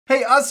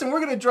Hey, Austin, we're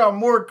gonna draw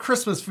more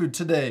Christmas food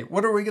today.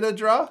 What are we gonna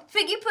draw?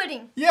 Figgy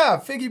pudding. Yeah,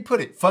 figgy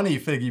pudding. Funny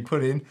figgy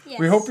pudding. Yes.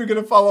 We hope you're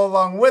gonna follow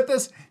along with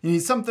us. You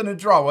need something to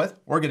draw with.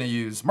 We're gonna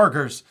use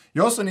markers.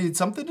 You also need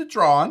something to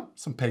draw on,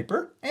 some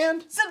paper,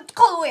 and something to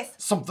color with.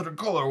 Something to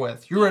color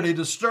with. You ready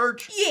to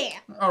start? Yeah.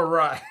 All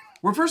right.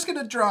 We're first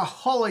gonna draw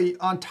holly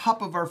on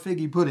top of our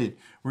figgy pudding.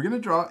 We're gonna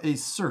draw a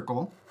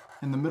circle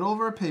in the middle of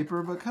our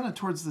paper, but kind of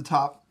towards the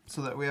top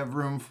so that we have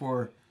room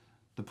for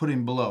the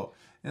pudding below.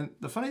 And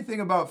the funny thing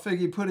about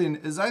figgy pudding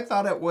is I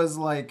thought it was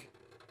like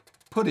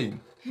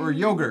pudding or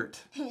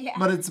yogurt, Yeah.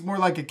 but it's more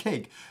like a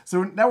cake.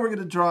 So now we're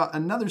gonna draw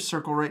another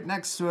circle right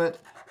next to it,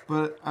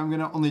 but I'm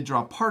gonna only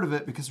draw part of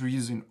it because we're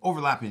using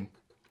overlapping.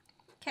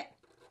 Okay.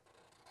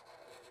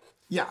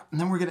 Yeah,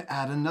 and then we're gonna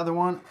add another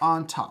one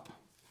on top.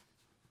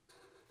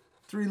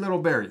 3 little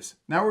berries.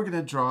 Now we're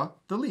gonna draw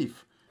the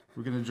leaf.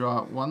 We're gonna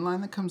draw one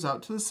line that comes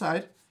out to the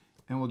side,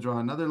 and we'll draw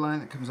another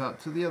line that comes out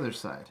to the other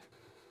side.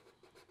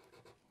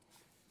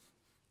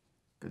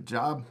 Good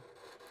job.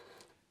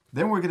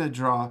 Then we're gonna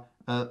draw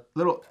a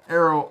little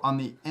arrow on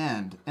the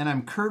end, and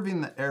I'm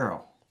curving the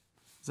arrow.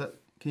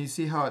 Can you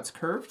see how it's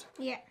curved?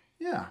 Yeah.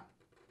 Yeah.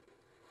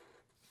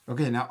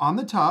 Okay, now on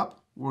the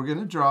top, we're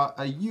gonna draw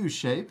a U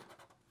shape.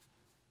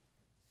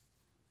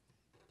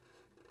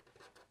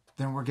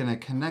 Then we're gonna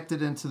connect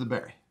it into the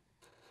berry.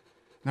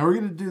 Now we're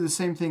gonna do the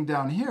same thing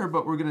down here,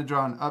 but we're gonna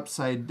draw an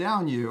upside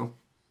down U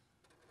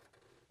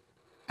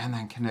and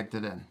then connect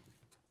it in.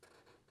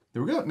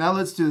 There we go. Now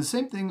let's do the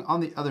same thing on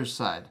the other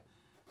side.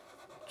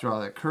 Draw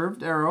that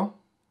curved arrow.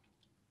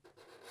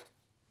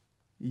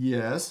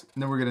 Yes.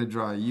 And then we're going to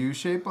draw a U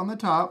shape on the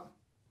top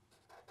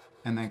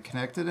and then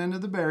connect it into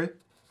the berry.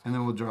 And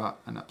then we'll draw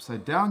an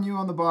upside down U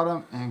on the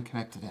bottom and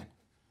connect it in.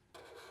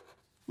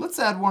 Let's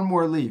add one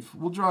more leaf.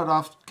 We'll draw it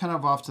off, kind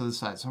of off to the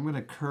side. So I'm going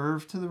to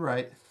curve to the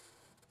right.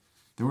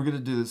 Then we're going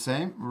to do the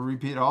same. We'll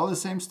repeat all the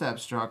same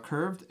steps. Draw a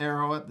curved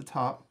arrow at the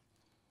top.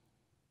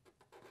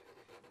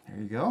 There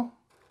you go.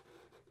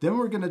 Then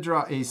we're going to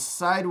draw a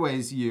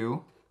sideways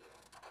U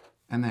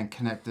and then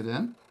connect it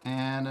in.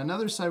 And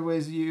another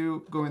sideways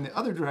U going the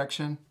other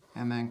direction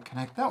and then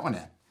connect that one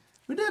in.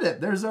 We did it.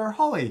 There's our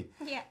holly.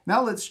 Yeah.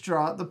 Now let's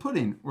draw the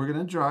pudding. We're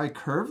going to draw a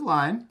curved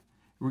line.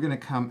 We're going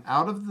to come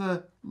out of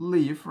the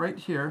leaf right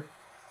here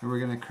and we're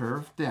going to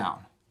curve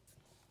down.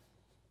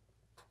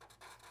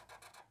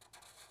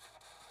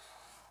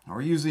 Now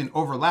we're using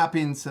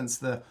overlapping since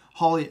the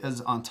holly is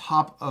on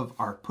top of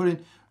our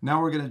pudding. Now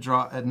we're going to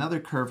draw another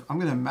curve. I'm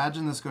going to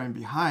imagine this going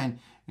behind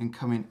and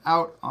coming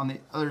out on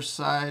the other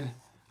side.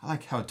 I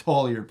like how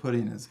tall your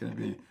pudding is going to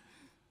be.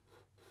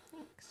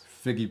 Thanks.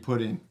 Figgy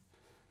pudding.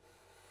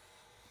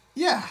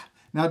 Yeah.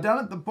 Now down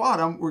at the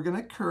bottom, we're going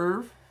to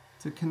curve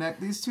to connect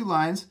these two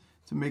lines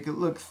to make it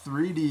look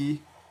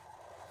 3D.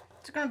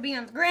 It's going to be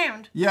on the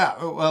ground. Yeah.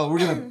 Well,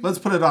 let's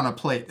put it on a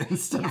plate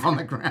instead of on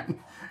the ground.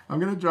 I'm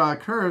going to draw a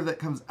curve that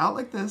comes out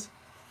like this.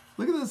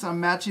 Look at this. I'm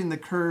matching the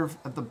curve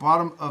at the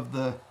bottom of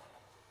the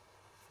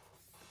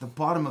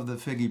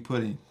figgy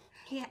pudding.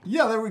 Yeah.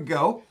 Yeah, there we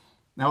go.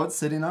 Now it's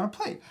sitting on a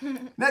plate.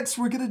 Next,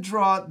 we're going to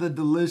draw the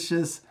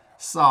delicious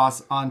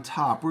sauce on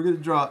top. We're going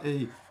to draw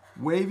a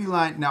wavy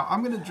line. Now,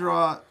 I'm going to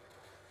draw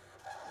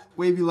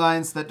wavy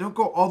lines that don't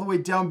go all the way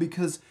down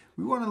because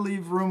we want to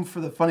leave room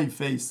for the funny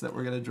face that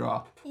we're going to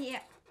draw. Yeah.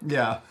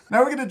 Yeah. Now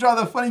we're going to draw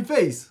the funny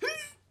face.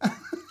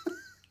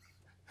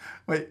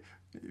 Wait,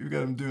 you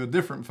got to do a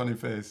different funny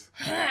face.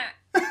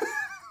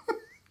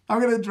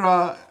 I'm going to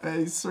draw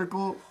a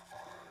circle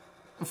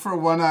for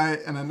one eye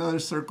and another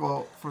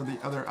circle for the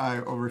other eye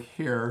over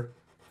here.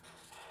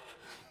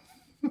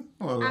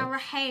 Our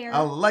hair.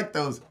 I like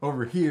those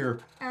over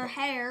here. Our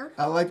hair.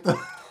 I like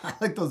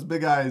those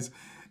big eyes.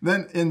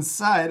 Then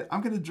inside,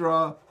 I'm going to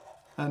draw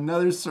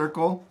another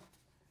circle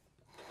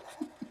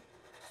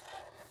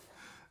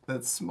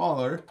that's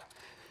smaller.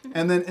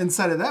 And then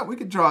inside of that, we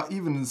could draw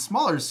even a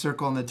smaller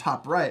circle in the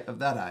top right of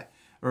that eye,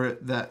 or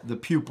the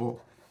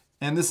pupil.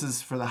 And this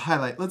is for the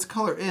highlight. Let's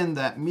color in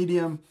that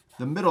medium,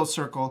 the middle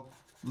circle,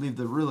 leave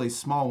the really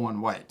small one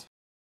white.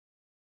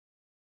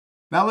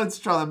 Now let's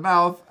draw the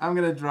mouth. I'm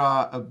going to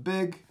draw a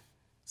big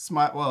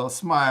smile. Well, a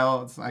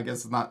smile. I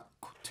guess it's not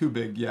too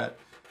big yet.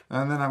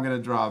 And then I'm going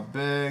to draw a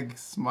big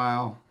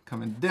smile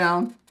coming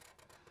down.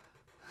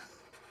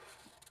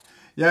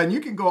 Yeah, and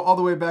you can go all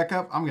the way back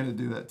up. I'm going to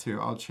do that too.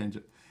 I'll change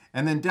it.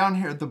 And then down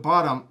here at the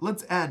bottom,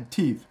 let's add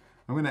teeth.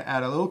 I'm going to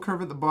add a little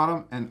curve at the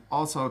bottom and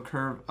also a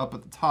curve up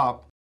at the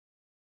top.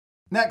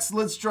 Next,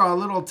 let's draw a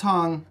little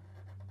tongue,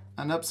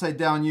 an upside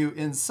down U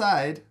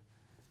inside.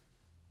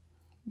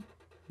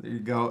 There you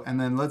go. And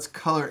then let's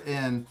color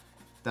in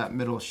that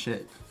middle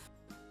shape.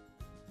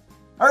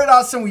 All right,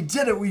 Austin, we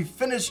did it. We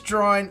finished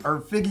drawing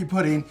our figgy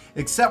pudding,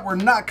 except we're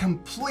not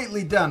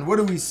completely done. What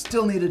do we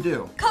still need to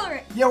do? Color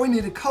it. Yeah, we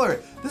need to color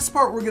it. This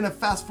part we're gonna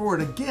fast forward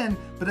again,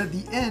 but at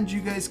the end,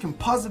 you guys can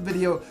pause the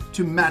video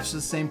to match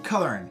the same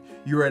coloring.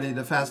 You ready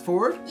to fast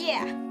forward?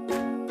 Yeah.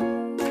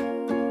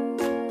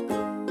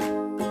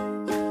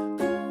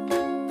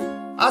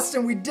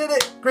 Austin, we did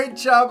it. Great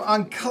job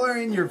on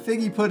coloring your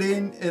figgy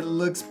pudding. It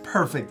looks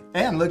perfect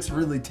and looks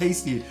really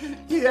tasty.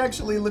 He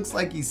actually looks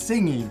like he's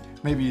singing.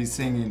 Maybe he's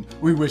singing,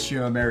 "We wish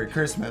you a Merry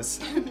Christmas."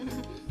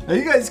 Now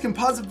you guys can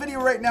pause the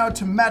video right now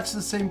to match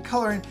the same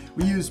coloring.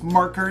 We use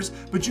markers,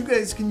 but you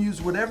guys can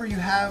use whatever you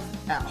have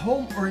at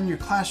home or in your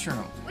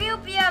classroom. We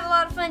hope you had a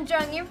lot of fun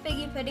drawing your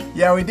figgy pudding.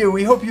 Yeah, we do.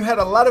 We hope you had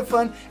a lot of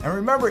fun. And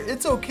remember,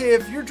 it's okay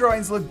if your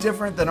drawings look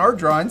different than our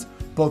drawings.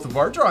 Both of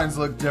our drawings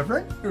look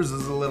different. Yours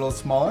is a little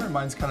smaller and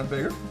mine's kind of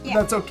bigger. Yeah.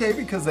 That's okay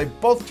because they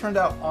both turned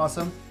out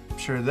awesome. I'm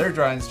sure their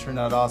drawings turned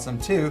out awesome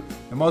too.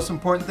 The most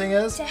important thing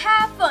is To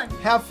have fun.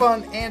 have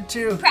fun and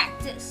to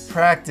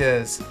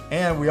Practice.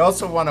 And we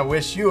also want to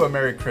wish you a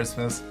Merry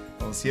Christmas.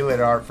 We'll see you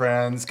later, art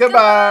friends.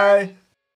 Goodbye.